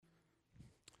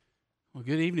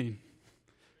Well, good evening.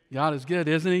 God is good,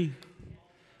 isn't He?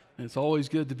 It's always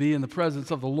good to be in the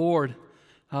presence of the Lord.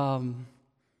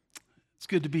 It's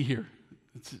good to be here.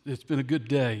 It's been a good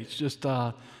day. It's just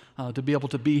to be able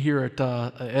to be here at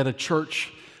a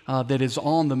church that is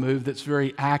on the move, that's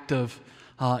very active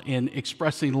in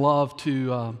expressing love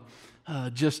to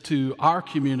just to our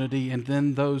community and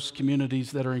then those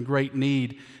communities that are in great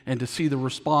need, and to see the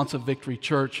response of Victory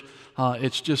Church.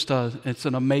 It's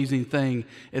an amazing thing.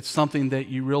 It's something that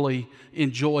you really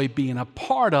enjoy being a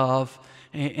part of,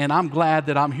 and I'm glad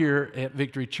that I'm here at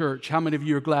Victory Church. How many of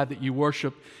you are glad that you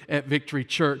worship at Victory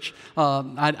Church?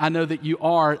 I know that you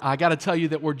are. I got to tell you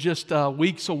that we're just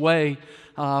weeks away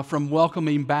from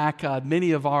welcoming back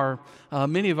many of our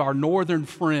northern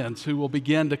friends who will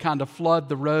begin to kind of flood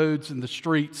the roads and the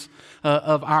streets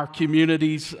of our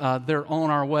communities. They're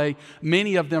on our way.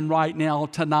 Many of them right now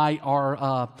tonight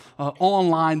are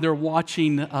online. They're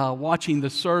watching the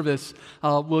service.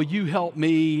 Will you help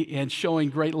me in showing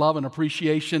great love and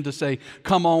appreciation to say,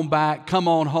 come on back, come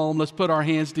on home. Let's put our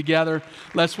hands together.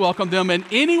 Let's welcome them. And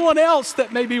anyone else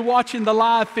that may be watching the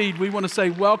live feed, we want to say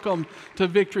welcome to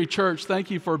Victory Church.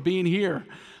 Thank you for being here.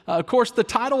 Of course, the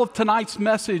title of tonight's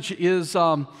message is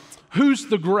Who's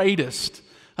the Greatest?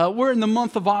 We're in the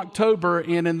month of October,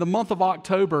 and in the month of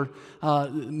October,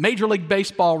 Major League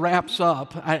Baseball wraps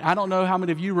up. I don't know how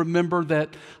many of you remember that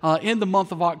in the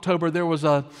month of October, there was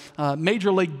a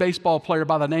Major League Baseball player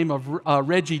by the name of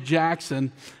Reggie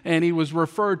Jackson, and he was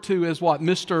referred to as what?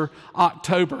 Mr.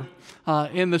 October.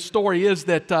 And the story is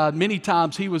that many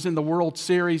times he was in the World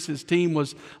Series. His team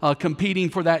was competing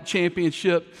for that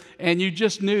championship. And you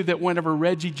just knew that whenever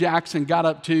Reggie Jackson got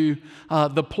up to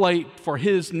the plate for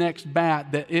his next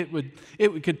bat, that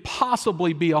it could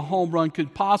possibly be a home run,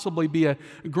 could possibly be a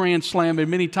grand slam. And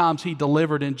many times he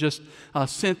delivered and just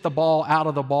sent the ball out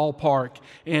of the ballpark.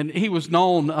 And he was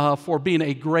known for being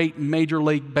a great Major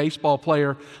League Baseball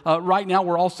player. Right now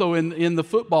we're also in the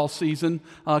football season,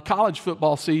 college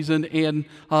football season. And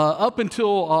up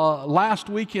until last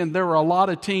weekend, there were a lot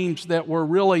of teams that were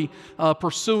really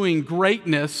pursuing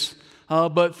greatness.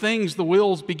 But the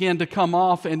wheels began to come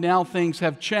off, and now things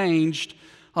have changed.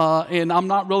 And I'm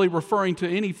not really referring to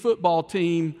any football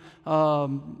team.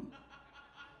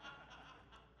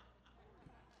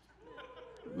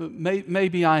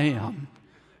 Maybe I am.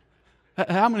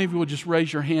 How many of you will just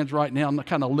raise your hands right now and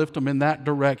kind of lift them in that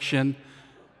direction,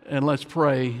 and let's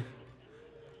pray.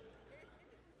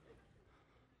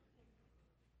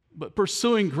 But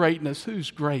pursuing greatness,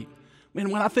 who's great? Man,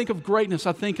 when I think of greatness,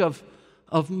 I think of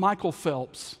Michael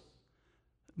Phelps.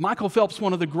 Michael Phelps,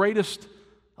 one of the greatest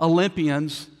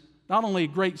Olympians, not only a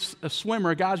great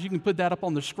swimmer. Guys, you can put that up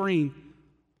on the screen.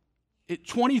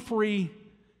 23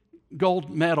 gold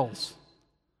medals.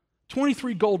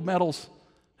 23 gold medals.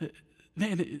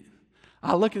 Man,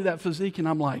 I look at that physique and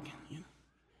I'm like,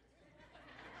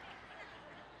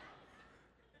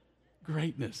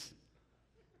 greatness.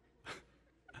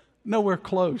 Nowhere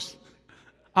close.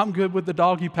 I'm good with the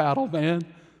doggy paddle, man.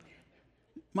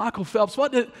 Michael Phelps,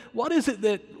 what is it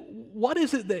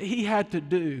that he had to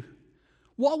do?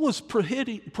 What was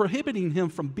prohibiting him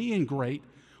from being great?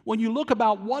 When you look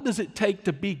about what does it take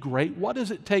to be great, what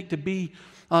does it take to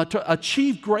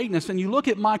achieve greatness, and you look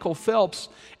at Michael Phelps,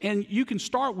 and you can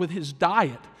start with his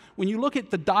diet. When you look at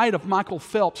the diet of Michael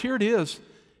Phelps, here it is.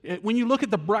 When you look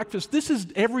at the breakfast, this is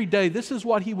every day. This is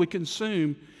what he would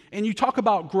consume. And you talk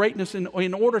about greatness in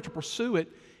order to pursue it,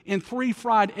 in 3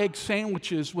 fried egg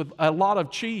sandwiches with a lot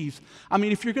of cheese. I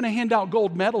mean, if you're going to hand out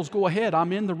gold medals, go ahead.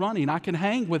 I'm in the running. I can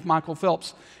hang with Michael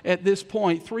Phelps at this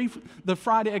point. The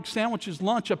fried egg sandwiches,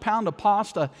 lunch, a pound of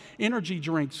pasta, energy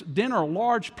drinks, dinner,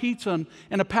 large pizza,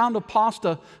 and a pound of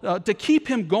pasta to keep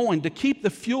him going, to keep the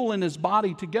fuel in his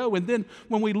body to go. And then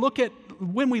when we look at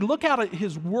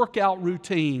his workout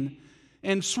routine,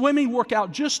 and swimming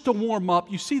workout just to warm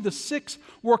up, you see the 6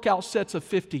 workout sets of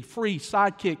 50, free,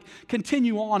 side kick,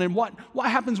 continue on. And what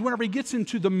happens whenever he gets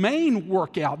into the main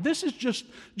workout? This is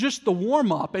just the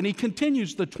warm up, and he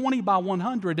continues the 20 by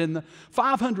 100 and the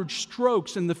 500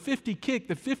 strokes and the 50 kick,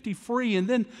 the 50 free, and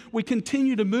then we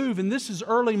continue to move. And this is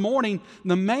early morning,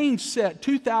 the main set,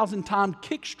 2,000 times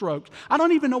kick strokes. I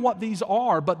don't even know what these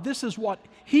are, but this is what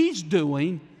he's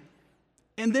doing.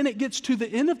 And then it gets to the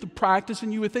end of the practice,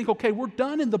 and you would think, okay, we're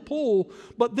done in the pool,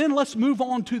 but then let's move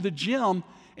on to the gym.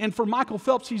 And for Michael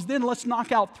Phelps, let's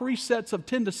knock out 3 sets of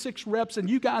 10 to 6 reps, and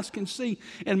you guys can see.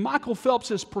 And Michael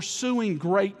Phelps is pursuing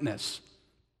greatness.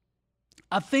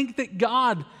 I think that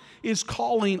God is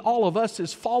calling all of us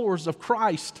as followers of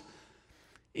Christ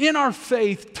in our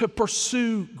faith to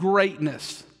pursue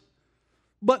greatness.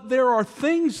 But there are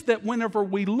things that whenever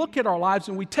we look at our lives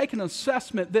and we take an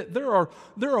assessment, that there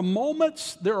are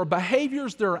moments, there are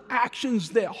behaviors, there are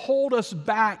actions that hold us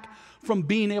back from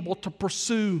being able to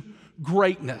pursue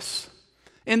greatness.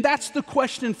 And that's the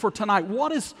question for tonight.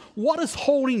 What is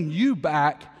holding you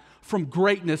back from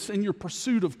greatness in your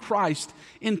pursuit of Christ,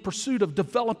 in pursuit of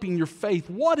developing your faith?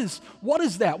 What is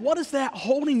that? What is that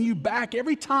holding you back?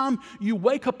 Every time you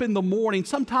wake up in the morning,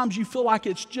 sometimes you feel like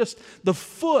it's just the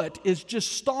foot is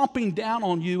just stomping down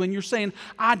on you, and you're saying,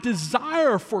 I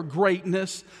desire for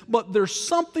greatness, but there's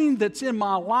something that's in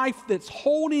my life that's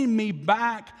holding me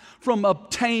back from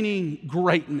obtaining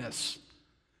greatness.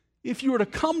 If you were to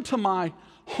come to my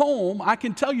home, I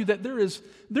can tell you that there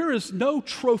is no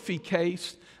trophy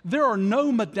case. There are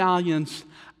no medallions.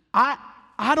 I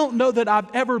don't know that I've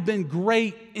ever been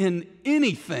great in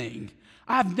anything.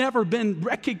 I've never been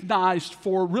recognized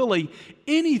for really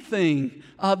anything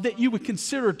that you would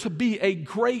consider to be a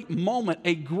great moment,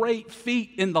 a great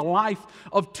feat in the life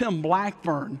of Tim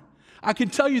Blackburn. I can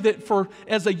tell you that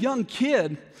as a young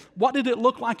kid, what did it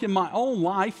look like in my own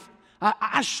life?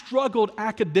 I struggled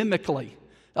academically.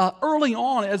 Early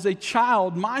on as a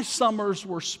child, my summers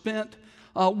were spent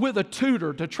with a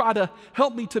tutor to try to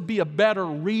help me to be a better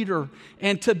reader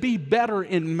and to be better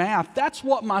in math. That's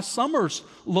what my summers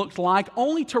looked like,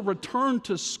 only to return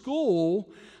to school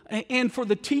and for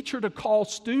the teacher to call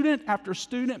student after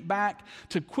student back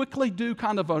to quickly do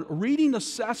kind of a reading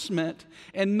assessment,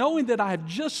 and knowing that I have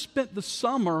just spent the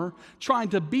summer trying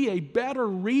to be a better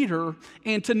reader,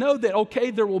 and to know that,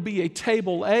 okay, there will be a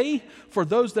table A for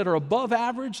those that are above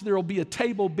average, there will be a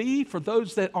table B for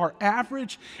those that are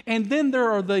average, and then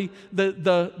there are the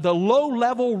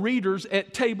low-level readers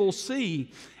at table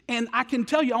C. And I can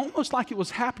tell you, almost like it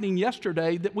was happening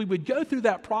yesterday, that we would go through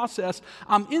that process.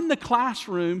 I'm in the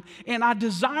classroom, and I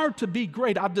desire to be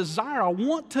great. I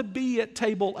want to be at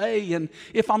table A. And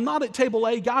if I'm not at table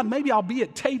A, God, maybe I'll be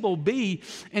at table B.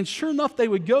 And sure enough, they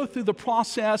would go through the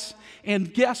process,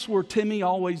 and guess where Timmy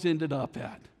always ended up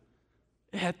at?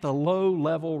 At the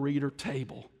low-level reader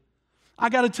table. I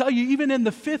got to tell you, even in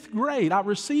the 5th grade, I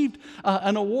received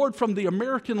an award from the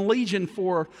American Legion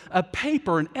for a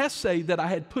paper, an essay that I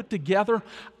had put together.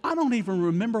 I don't even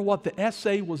remember what the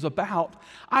essay was about.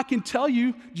 I can tell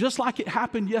you, just like it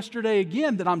happened yesterday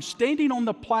again, that I'm standing on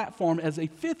the platform as a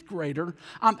 5th grader.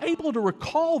 I'm able to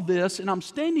recall this, and I'm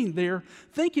standing there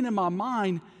thinking in my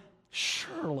mind,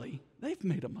 surely they've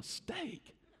made a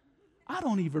mistake. I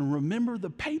don't even remember the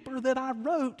paper that I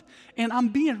wrote, and I'm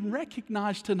being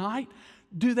recognized tonight.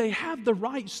 Do they have the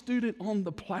right student on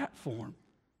the platform?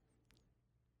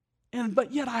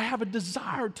 But yet I have a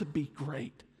desire to be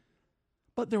great.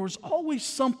 But there was always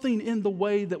something in the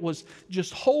way that was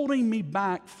just holding me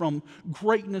back from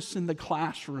greatness in the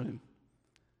classroom.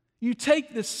 You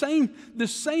take this same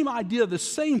idea, the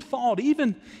same thought,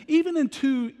 even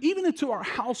into our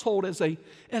household as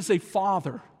a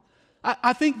father.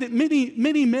 I think that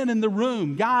many men in the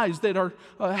room, guys that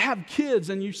have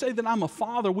kids, and you say that I'm a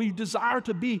father, we desire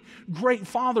to be great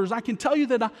fathers. I can tell you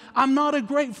that I'm not a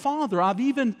great father. I've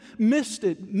even missed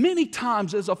it many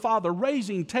times as a father,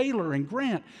 raising Taylor and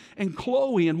Grant and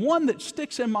Chloe. And one that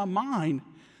sticks in my mind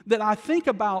that I think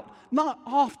about not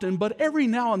often, but every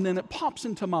now and then it pops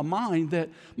into my mind, that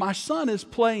my son is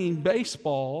playing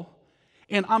baseball,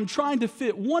 and I'm trying to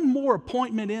fit one more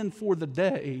appointment in for the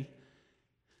day.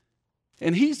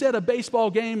 And he's at a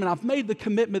baseball game, and I've made the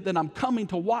commitment that I'm coming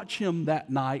to watch him that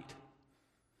night.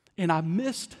 And I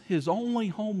missed his only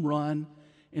home run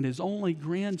and his only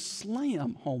grand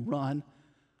slam home run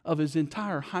of his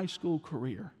entire high school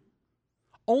career.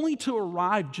 Only to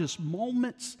arrive just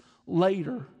moments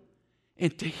later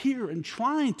and to hear and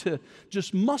trying to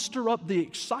just muster up the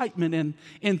excitement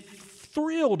and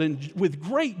thrilled and with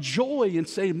great joy and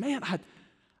say, man,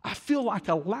 I feel like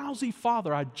a lousy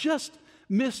father. I just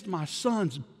missed my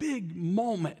son's big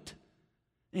moment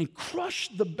and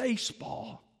crushed the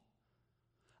baseball.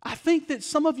 I think that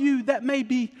some of you, that may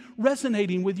be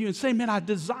resonating with you and saying, man, I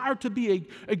desire to be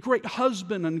a great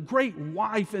husband and great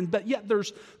wife, but yet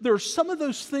there's some of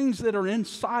those things that are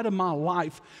inside of my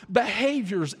life,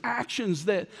 behaviors, actions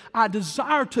that I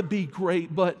desire to be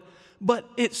great, but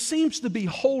it seems to be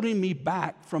holding me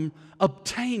back from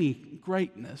obtaining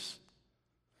greatness.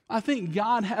 I think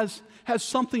God has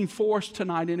something for us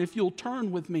tonight, and if you'll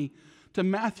turn with me to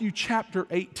Matthew chapter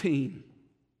 18.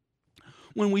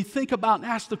 When we think about and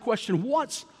ask the question,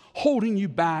 what's holding you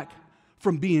back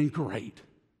from being great?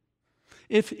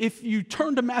 If you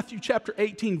turn to Matthew chapter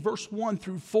 18, verse 1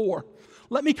 through 4,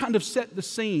 let me kind of set the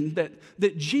scene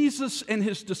that Jesus and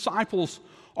his disciples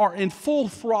are in full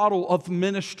throttle of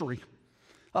ministry.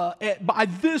 By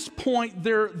this point,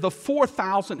 the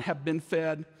 4,000 have been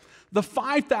fed. The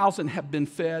 5,000 have been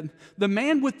fed. The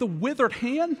man with the withered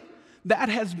hand, that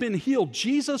has been healed.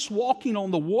 Jesus walking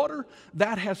on the water,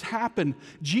 that has happened.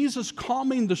 Jesus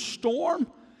calming the storm,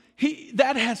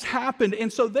 that has happened.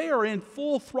 And so they are in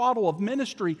full throttle of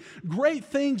ministry. Great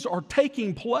things are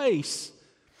taking place.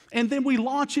 And then we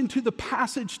launch into the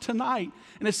passage tonight.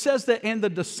 And it says that, and the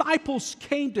disciples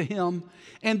came to him,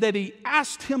 and that he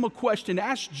asked him a question,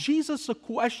 asked Jesus a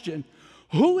question.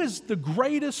 Who is the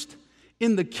greatest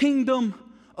in the kingdom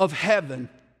of heaven?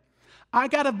 I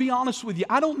got to be honest with you.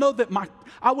 I don't know that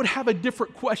I would have a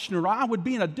different question, or I would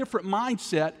be in a different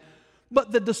mindset.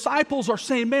 But the disciples are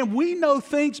saying, man, we know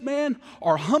things, man,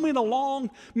 are humming along.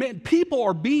 Man, people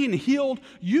are being healed.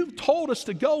 You've told us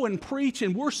to go and preach,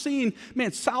 and we're seeing,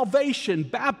 man, salvation,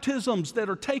 baptisms that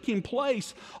are taking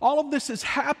place. All of this is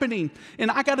happening. And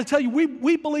I got to tell you,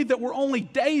 we believe that we're only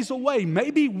days away,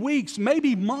 maybe weeks,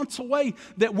 maybe months away,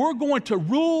 that we're going to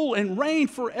rule and reign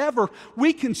forever.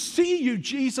 We can see you,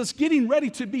 Jesus, getting ready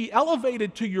to be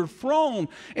elevated to your throne,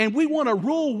 and we want to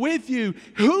rule with you.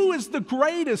 Who is the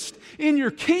greatest in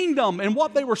your kingdom? And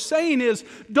what they were saying is,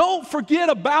 don't forget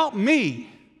about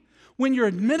me. When your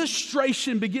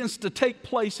administration begins to take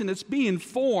place and it's being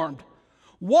formed,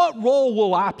 what role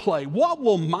will I play? What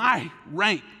will my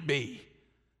rank be?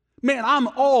 Man, I'm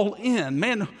all in.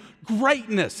 Man,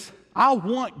 greatness. I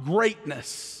want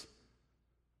greatness.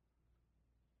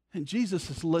 And Jesus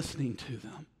is listening to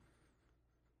them.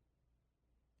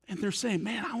 And they're saying,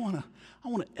 man, I want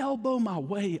to elbow my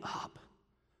way up.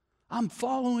 I'm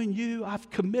following you. I've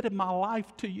committed my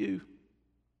life to you.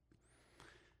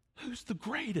 Who's the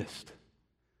greatest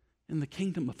in the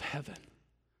kingdom of heaven?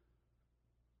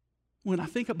 When I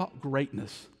think about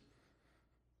greatness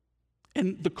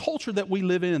and the culture that we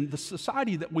live in, the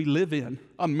society that we live in,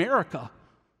 America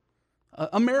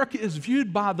is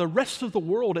viewed by the rest of the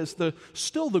world as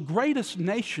still the greatest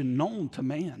nation known to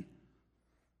man.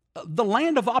 The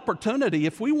land of opportunity.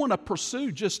 If we want to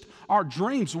pursue just our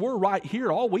dreams, we're right here.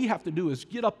 All we have to do is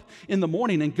get up in the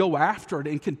morning and go after it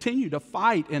and continue to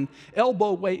fight and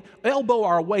elbow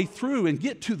our way through and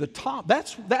get to the top.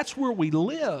 That's where we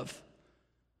live.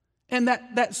 And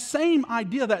that same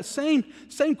idea, that same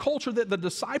culture that the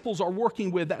disciples are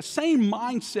working with, that same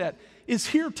mindset is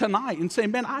here tonight and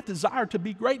saying, man, I desire to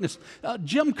be greatness.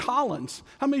 Jim Collins,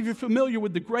 how many of you are familiar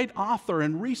with the great author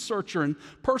and researcher and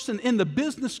person in the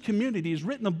business community? He's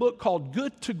written a book called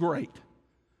Good to Great.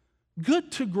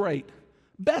 Good to Great,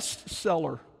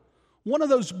 bestseller. One of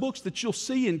those books that you'll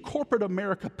see in corporate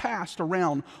America passed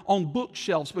around on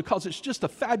bookshelves because it's just a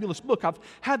fabulous book. I've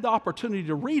had the opportunity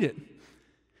to read it.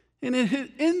 And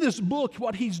in this book,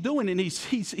 what he's doing, and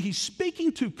he's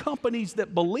speaking to companies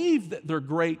that believe that they're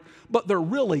great, but they're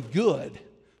really good.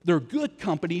 They're good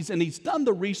companies, and he's done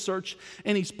the research,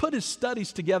 and he's put his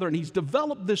studies together, and he's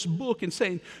developed this book and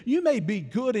saying, you may be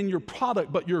good in your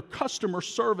product, but your customer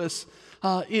service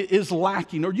is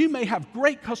lacking. Or you may have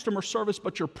great customer service,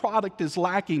 but your product is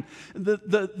lacking.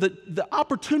 The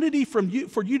opportunity for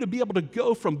you to be able to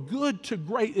go from good to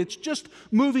great, it's just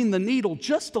moving the needle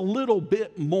just a little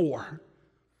bit more.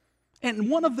 And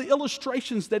one of the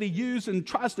illustrations that he used and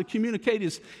tries to communicate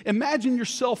is, imagine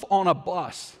yourself on a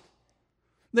bus.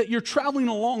 That you're traveling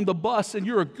along the bus and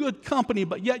you're a good company,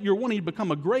 but yet you're wanting to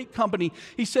become a great company.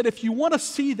 He said, if you want to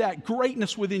see that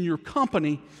greatness within your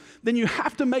company, then you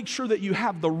have to make sure that you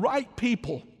have the right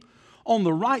people on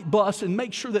the right bus and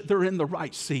make sure that they're in the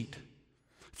right seat.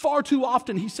 Far too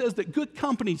often, he says that good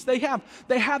companies, they have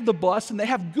the bus and they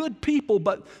have good people,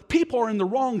 but people are in the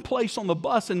wrong place on the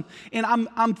bus. And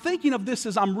I'm thinking of this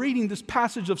as I'm reading this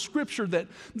passage of Scripture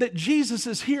that Jesus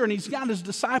is here and he's got his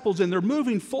disciples and they're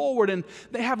moving forward and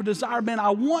they have a desire, man, I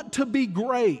want to be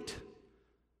great.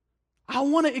 I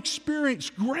want to experience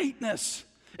greatness.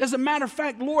 As a matter of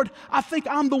fact, Lord, I think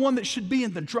I'm the one that should be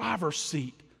in the driver's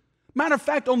seat. Matter of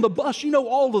fact, on the bus,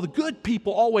 all of the good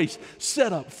people always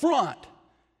sit up front.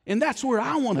 And that's where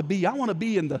I want to be. I want to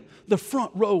be in the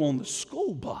front row on the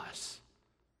school bus.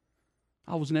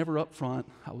 I was never up front.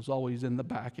 I was always in the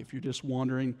back. If you're just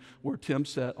wondering where Tim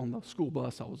sat on the school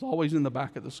bus, I was always in the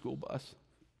back of the school bus.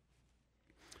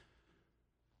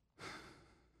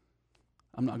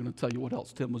 I'm not going to tell you what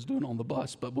else Tim was doing on the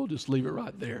bus, but we'll just leave it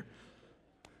right there.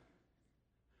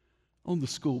 On the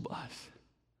school bus.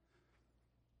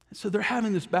 And so they're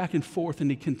having this back and forth,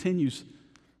 and he continues.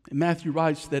 And Matthew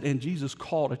writes that, and Jesus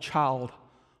called a child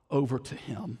over to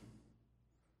him.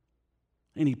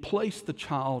 And he placed the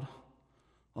child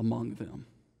among them.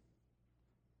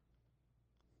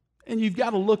 And you've got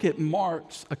to look at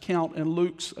Mark's account and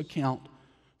Luke's account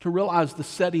to realize the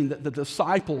setting that the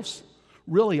disciples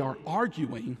really are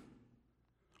arguing,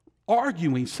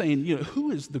 saying,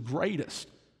 who is the greatest?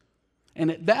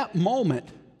 And at that moment,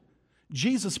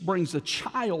 Jesus brings a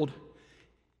child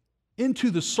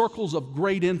into the circles of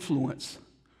great influence,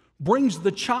 brings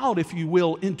the child, if you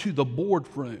will, into the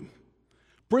boardroom,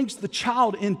 brings the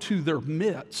child into their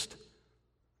midst.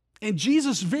 And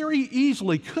Jesus very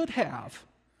easily could have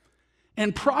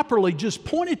and properly just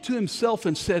pointed to himself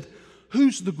and said,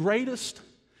 who's the greatest?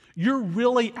 You're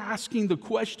really asking the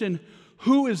question,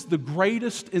 who is the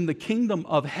greatest in the kingdom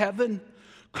of heaven?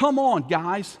 Come on,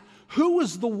 guys. Who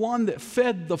was the one that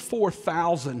fed the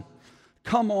 4,000?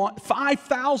 Come on,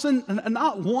 5,000,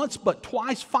 not once, but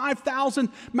twice, 5,000.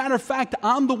 Matter of fact,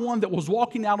 I'm the one that was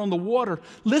walking out on the water.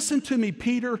 Listen to me,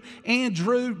 Peter,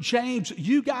 Andrew, James,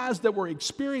 you guys that were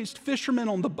experienced fishermen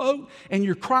on the boat, and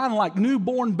you're crying like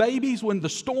newborn babies when the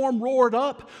storm roared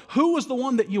up. Who was the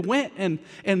one that you went and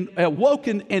woke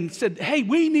and said, hey,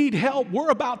 we need help,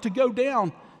 we're about to go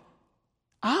down?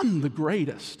 I'm the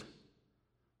greatest.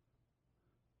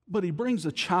 But he brings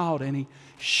a child and he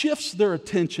shifts their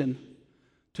attention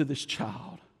to this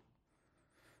child.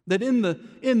 That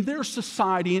in their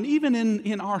society and even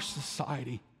in our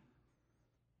society,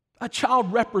 a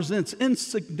child represents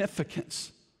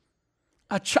insignificance.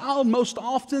 A child most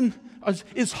often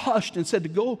is hushed and said to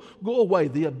go away.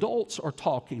 The adults are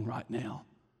talking right now.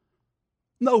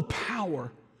 No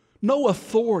power, no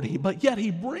authority, but yet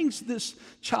he brings this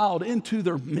child into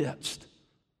their midst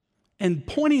and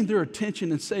pointing their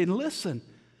attention and saying, listen.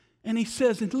 And he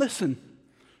says, and listen,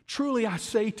 truly I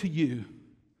say to you,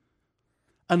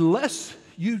 unless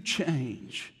you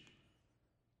change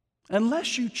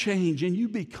and you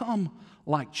become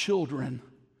like children,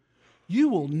 you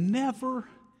will never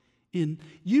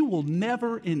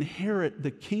inherit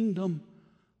the kingdom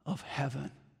of heaven.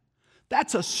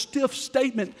 That's a stiff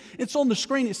statement. It's on the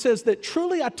screen. It says that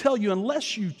truly I tell you,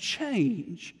 unless you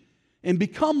change and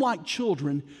become like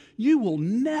children, you will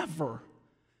never.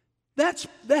 That's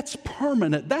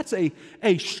permanent. That's a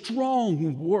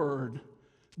strong word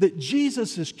that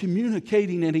Jesus is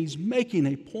communicating, and he's making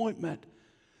a point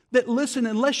that, listen,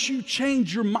 unless you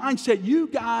change your mindset, you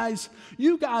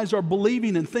guys are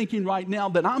believing and thinking right now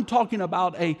that I'm talking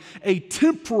about a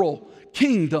temporal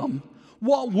kingdom.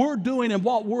 What we're doing and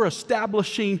what we're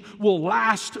establishing will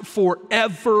last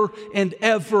forever and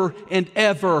ever and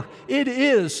ever. It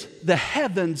is the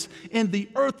heavens and the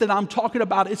earth that I'm talking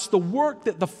about. It's the work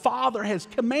that the Father has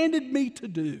commanded me to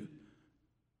do.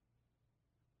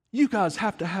 You guys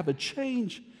have to have a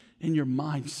change in your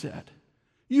mindset.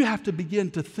 You have to begin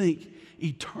to think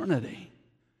eternity.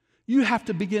 You have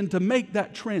to begin to make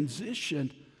that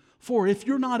transition. For if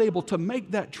you're not able to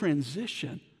make that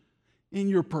transition in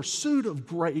your pursuit of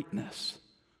greatness,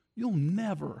 you'll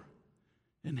never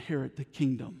inherit the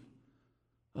kingdom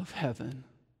of heaven.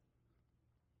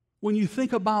 When you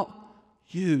think about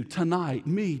you tonight,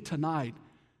 me tonight,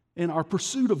 in our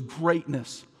pursuit of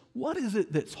greatness, what is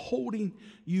it that's holding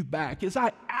you back? As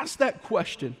I ask that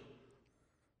question,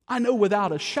 I know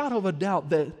without a shadow of a doubt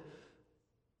that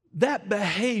that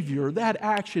behavior, that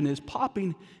action is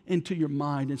popping into your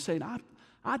mind and saying,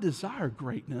 I desire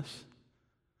greatness.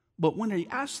 But when he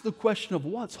asks the question of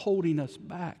what's holding us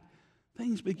back,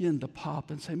 things begin to pop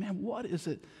and say, man, what is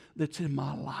it that's in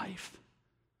my life?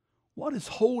 What is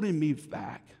holding me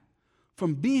back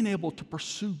from being able to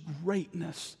pursue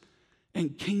greatness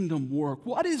and kingdom work?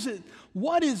 What is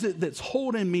it that's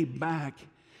holding me back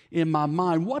in my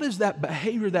mind? What is that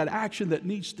behavior, that action that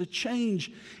needs to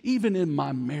change even in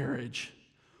my marriage?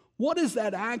 What is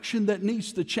that action that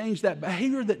needs to change, that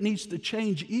behavior that needs to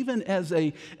change even as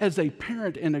a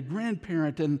parent and a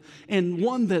grandparent and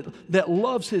one that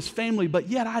loves his family, but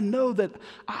yet I know that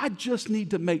I just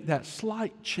need to make that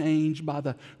slight change by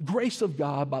the grace of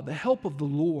God, by the help of the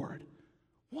Lord.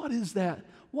 What is that?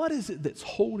 What is it that's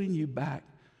holding you back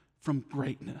from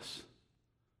greatness?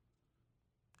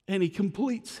 And he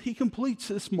completes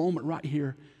this moment right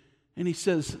here, and he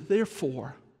says,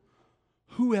 therefore,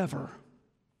 whoever,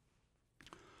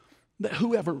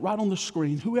 right on the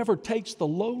screen, whoever takes the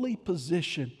lowly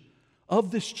position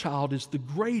of this child is the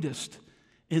greatest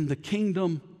in the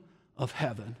kingdom of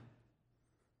heaven.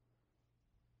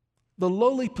 The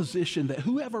lowly position, that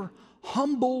whoever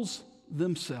humbles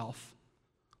themselves.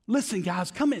 Listen,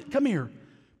 guys, come here.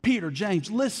 Peter, James,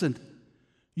 listen.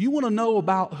 You want to know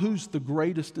about who's the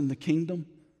greatest in the kingdom?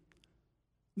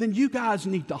 Then you guys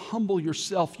need to humble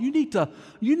yourself. You need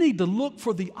to look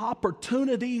for the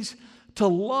opportunities to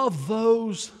love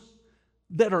those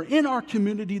that are in our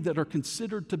community that are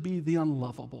considered to be the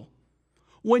unlovable.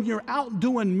 When you're out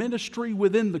doing ministry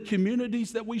within the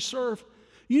communities that we serve,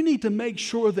 you need to make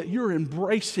sure that you're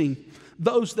embracing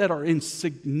those that are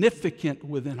insignificant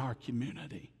within our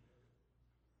community.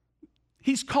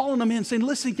 He's calling them in saying,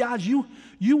 listen, guys, you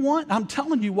want, I'm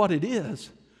telling you what it is.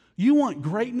 You want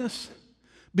greatness?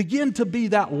 Begin to be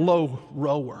that low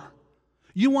rower.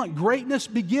 You want greatness?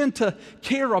 Begin to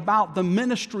care about the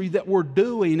ministry that we're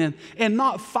doing and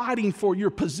not fighting for your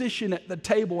position at the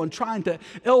table and trying to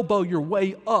elbow your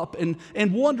way up and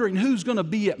wondering who's going to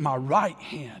be at my right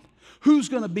hand, who's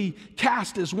going to be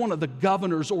cast as one of the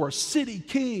governors or a city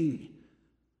king.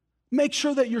 Make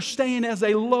sure that you're staying as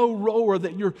a low rower,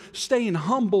 that you're staying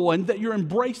humble and that you're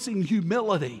embracing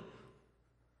humility.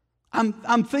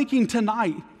 I'm thinking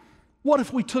tonight, what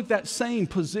if we took that same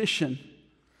position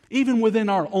even within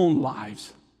our own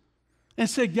lives, and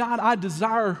said, God, I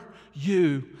desire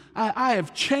you. I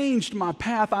have changed my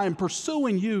path. I am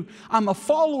pursuing you. I'm a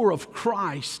follower of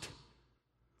Christ.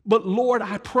 But Lord,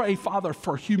 I pray, Father,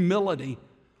 for humility.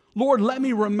 Lord, let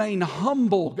me remain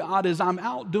humble, God, as I'm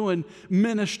out doing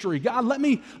ministry. God, let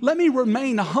me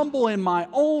remain humble in my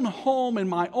own home, in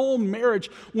my own marriage.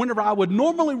 Whenever I would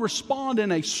normally respond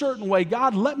in a certain way,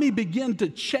 God, let me begin to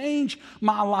change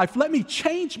my life. Let me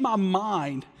change my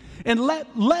mind. And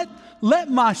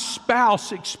let my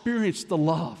spouse experience the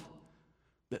love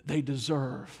that they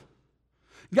deserve.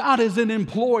 God, as an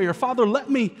employer, Father, let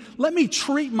me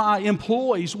treat my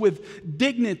employees with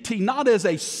dignity, not as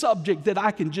a subject that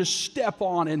I can just step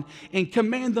on and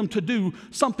command them to do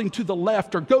something to the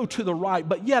left or go to the right,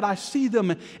 but yet I see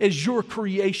them as your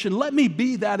creation. Let me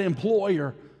be that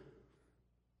employer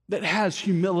that has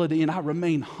humility and I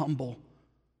remain humble.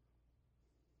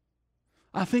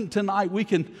 I think tonight we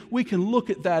can look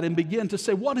at that and begin to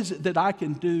say, what is it that I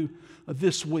can do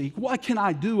this week? What can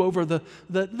I do over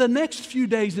the next few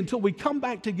days until we come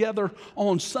back together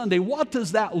on Sunday? What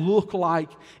does that look like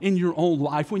in your own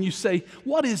life when you say,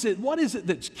 what is it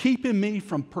that's keeping me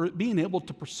from being able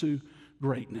to pursue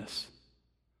greatness?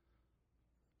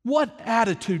 What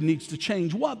attitude needs to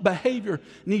change? What behavior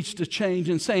needs to change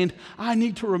in saying, I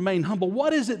need to remain humble?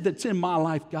 What is it that's in my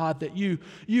life, God, that you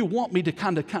want me to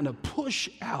kind of push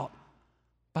out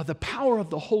by the power of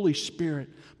the Holy Spirit,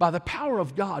 by the power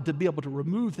of God, to be able to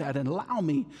remove that and allow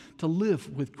me to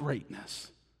live with greatness?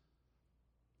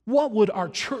 What would our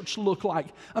church look like?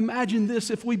 Imagine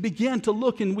this, if we began to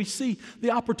look and we see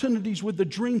the opportunities with the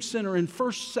Dream Center and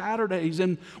First Saturdays,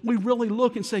 and we really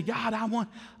look and say, God, I want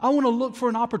to look for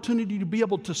an opportunity to be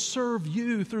able to serve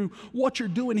you through what you're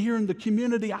doing here in the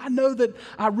community. I know that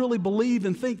I really believe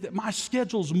and think that my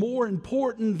schedule's more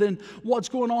important than what's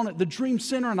going on at the Dream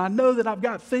Center, and I know that I've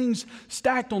got things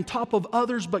stacked on top of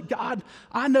others, but God,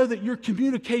 I know that you're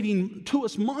communicating to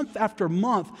us month after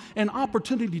month an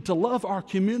opportunity to love our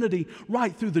community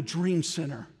right through the Dream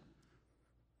Center.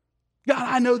 God,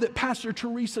 I know that Pastor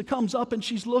Teresa comes up and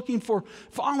she's looking for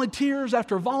volunteers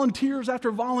after volunteers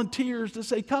after volunteers to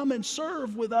say, come and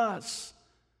serve with us.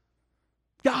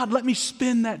 God, let me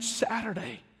spend that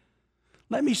Saturday.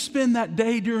 Let me spend that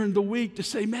day during the week to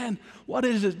say, man, what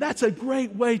is it? That's a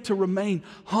great way to remain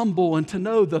humble and to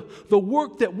know the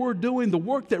work that we're doing, the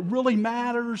work that really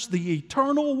matters, the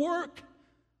eternal work.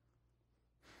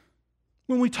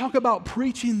 When we talk about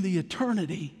preaching the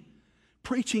eternity,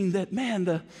 preaching that, man,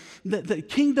 the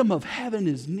kingdom of heaven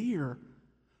is near,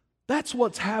 that's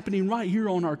what's happening right here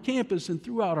on our campus and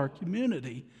throughout our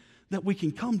community, that we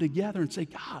can come together and say,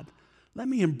 God, let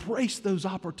me embrace those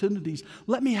opportunities.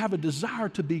 Let me have a desire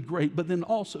to be great, but then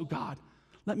also, God,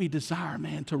 let me desire,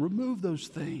 man, to remove those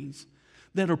things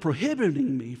that are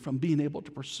prohibiting me from being able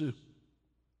to pursue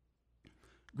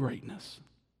greatness.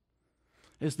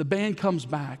 As the band comes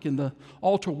back and the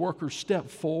altar workers step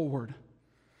forward,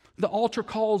 the altar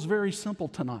call is very simple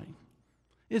tonight.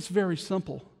 It's very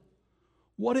simple.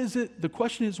 What is it? The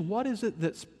question is, what is it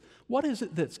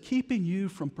that's keeping you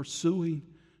from pursuing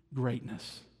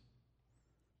greatness?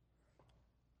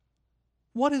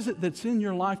 What is it that's in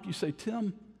your life? You say,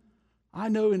 Tim, I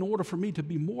know in order for me to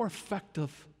be more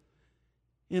effective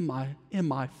in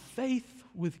my faith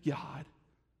with God,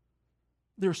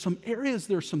 there's some areas,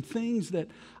 there's some things that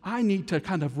I need to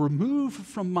kind of remove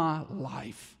from my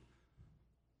life.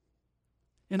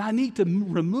 And I need to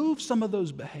remove some of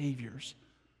those behaviors.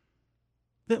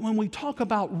 That when we talk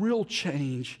about real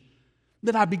change,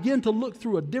 that I begin to look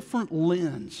through a different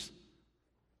lens.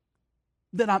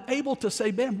 That I'm able to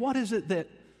say, man, what is it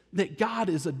that God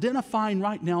is identifying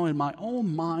right now in my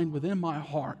own mind, within my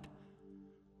heart,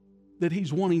 that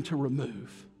He's wanting to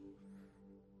remove?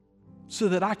 So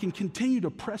that I can continue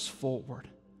to press forward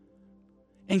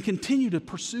and continue to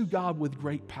pursue God with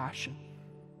great passion.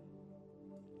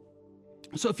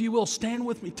 So if you will, stand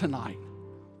with me tonight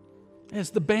as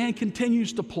the band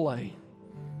continues to play.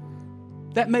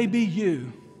 That may be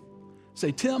you.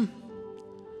 Say, Tim,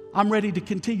 I'm ready to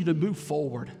continue to move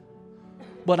forward.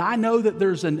 But I know that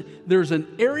there's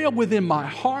an area within my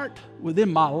heart,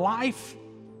 within my life,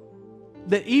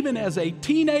 that even as a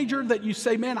teenager that you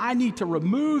say, man, I need to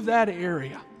remove that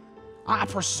area. I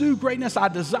pursue greatness, I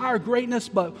desire greatness,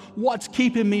 but what's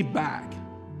keeping me back?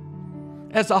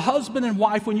 As a husband and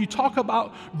wife, when you talk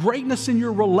about greatness in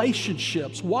your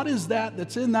relationships, what is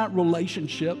that's in that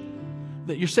relationship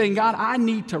that you're saying, God, I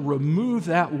need to remove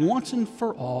that once and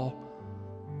for all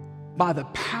by the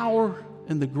power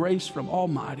and the grace from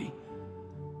Almighty,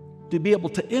 to be able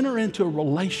to enter into a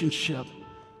relationship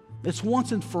that's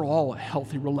once and for all a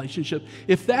healthy relationship.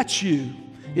 If that's you,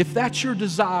 if that's your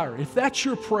desire, if that's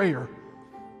your prayer,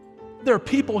 there are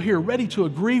people here ready to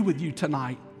agree with you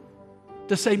tonight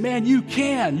to say, man, you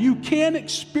can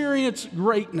experience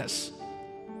greatness.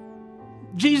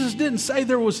 Jesus didn't say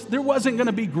there wasn't going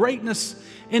to be greatness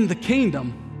in the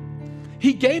kingdom.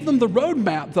 He gave them the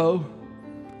roadmap, though.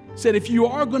 Said, if you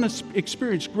are going to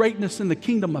experience greatness in the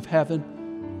kingdom of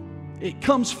heaven, it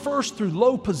comes first through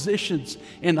low positions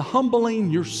and humbling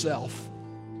yourself.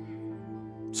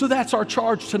 So that's our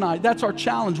charge tonight. That's our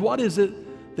challenge. What is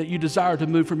it that you desire to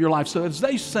move from your life? So as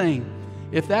they sing,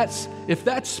 if that's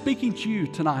speaking to you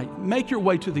tonight, make your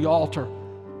way to the altar.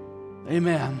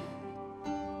 Amen.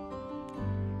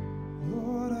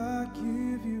 Lord, I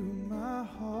give you my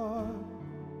heart.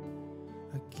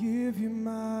 I give you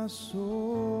my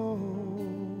soul.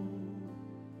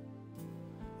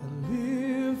 I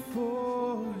live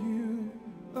for you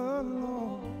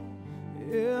alone.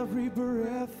 Every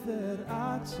breath that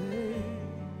I take,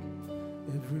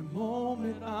 every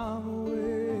moment I'm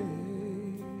away.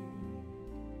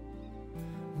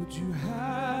 Would you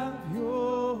have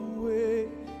your way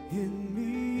in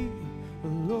me?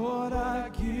 Lord, I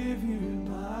give you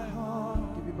my heart. I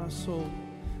give you my soul.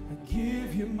 I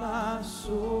give you my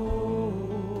soul.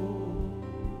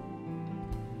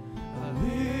 I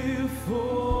live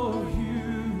for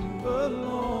you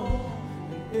alone.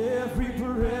 Every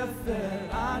breath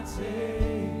that I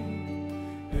take,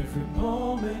 every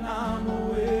moment I'm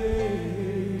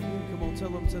away. Come on, tell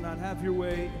them tonight, have your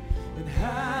way. And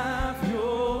have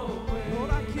your way. Lord,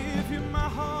 I give you my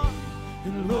heart.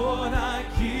 And Lord, I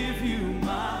give you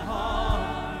my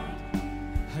heart.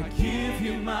 I give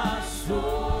you my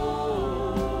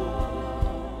soul.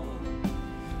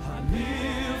 I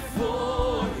live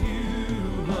for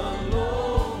you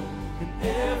alone. And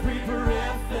every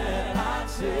breath that I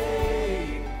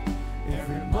take,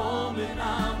 every moment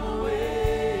I'm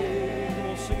away. Come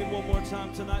on, sing it one more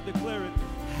time tonight. Declare it.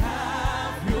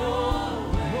 Have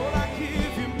your way. Lord, I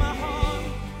give you my heart.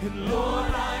 And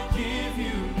Lord, I give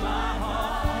you my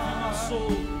heart.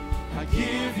 I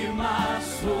give you my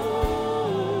soul.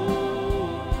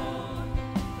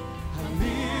 I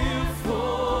live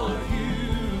for you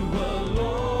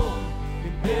alone.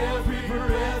 In every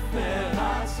breath that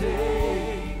I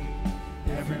take,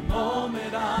 every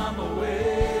moment I'm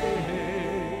away.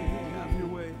 Have your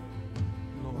way,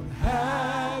 Lord,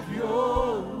 have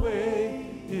your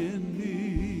way in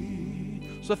me.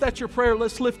 So if that's your prayer,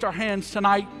 let's lift our hands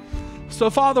tonight. So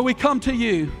Father, we come to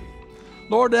you.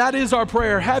 Lord, that is our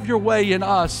prayer. Have your way in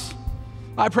us.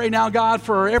 I pray now, God,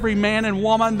 for every man and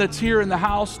woman that's here in the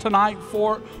house tonight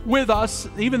with us,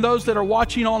 even those that are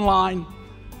watching online,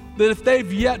 that if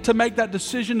they've yet to make that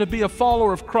decision to be a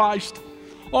follower of Christ,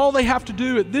 all they have to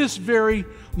do at this very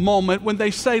moment when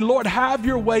they say, Lord, have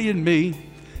your way in me,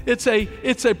 it's a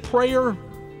prayer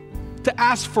to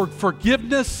ask for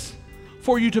forgiveness,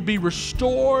 for you to be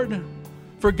restored,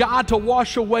 for God to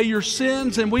wash away your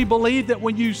sins. And we believe that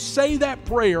when you say that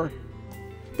prayer,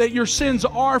 that your sins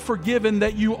are forgiven,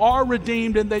 that you are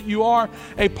redeemed, and that you are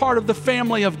a part of the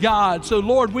family of God. So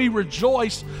Lord, we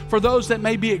rejoice for those that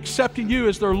may be accepting you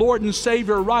as their Lord and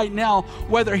Savior right now,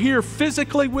 whether here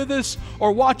physically with us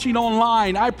or watching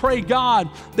online. I pray, God,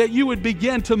 that you would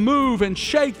begin to move and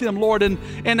shake them, Lord, and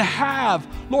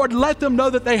Lord, let them know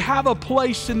that they have a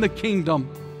place in the kingdom.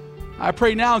 I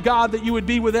pray now, God, that you would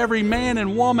be with every man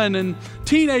and woman and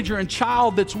teenager and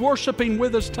child that's worshiping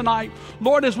with us tonight.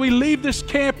 Lord, as we leave this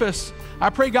campus,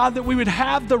 I pray, God, that we would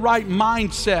have the right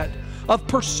mindset of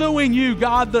pursuing you,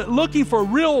 God, that looking for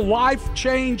real life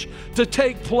change to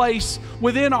take place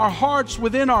within our hearts,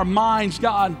 within our minds,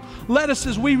 God. Let us,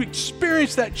 as we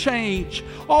experience that change,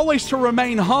 always to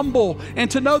remain humble and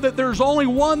to know that there's only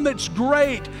one that's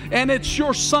great, and it's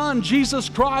your Son, Jesus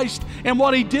Christ, and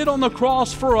what He did on the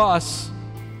cross for us.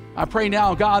 I pray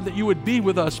now, God, that you would be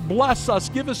with us, bless us,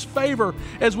 give us favor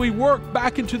as we work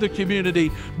back into the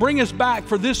community. Bring us back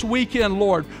for this weekend,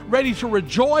 Lord, ready to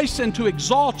rejoice and to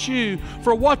exalt you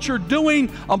for what you're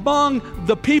doing among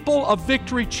the people of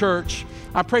Victory Church.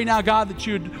 I pray now, God, that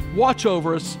you'd watch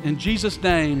over us. In Jesus'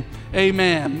 name,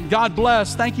 amen. God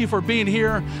bless. Thank you for being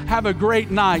here. Have a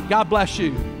great night. God bless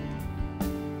you.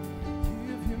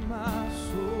 Give you my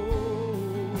soul.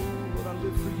 Lord, I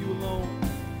live for you alone.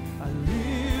 I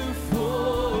live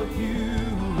for you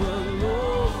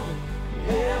alone.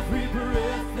 Every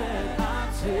breath that I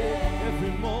take,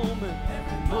 every moment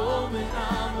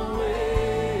I'm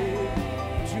away.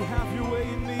 Would you have your way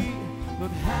in me?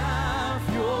 Lord, have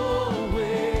your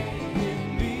way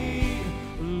in me.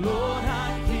 Lord,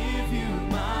 I give you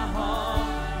my heart.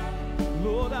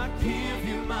 Lord, I give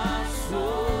you my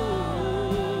soul.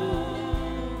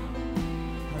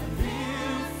 I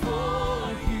live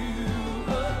for you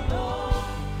alone.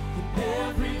 In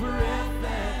every breath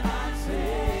that I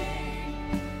take,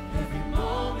 every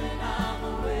moment I'm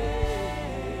away.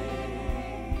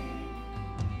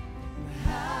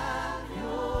 Have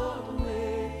your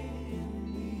way in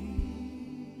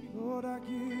me. Lord, I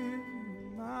give you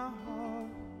my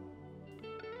heart.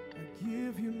 I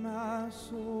give you my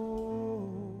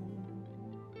soul.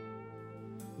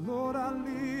 Lord, I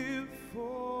live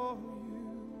for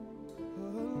you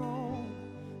alone.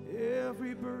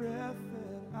 Every breath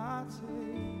that I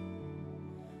take,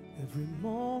 every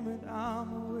moment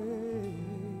I'm away.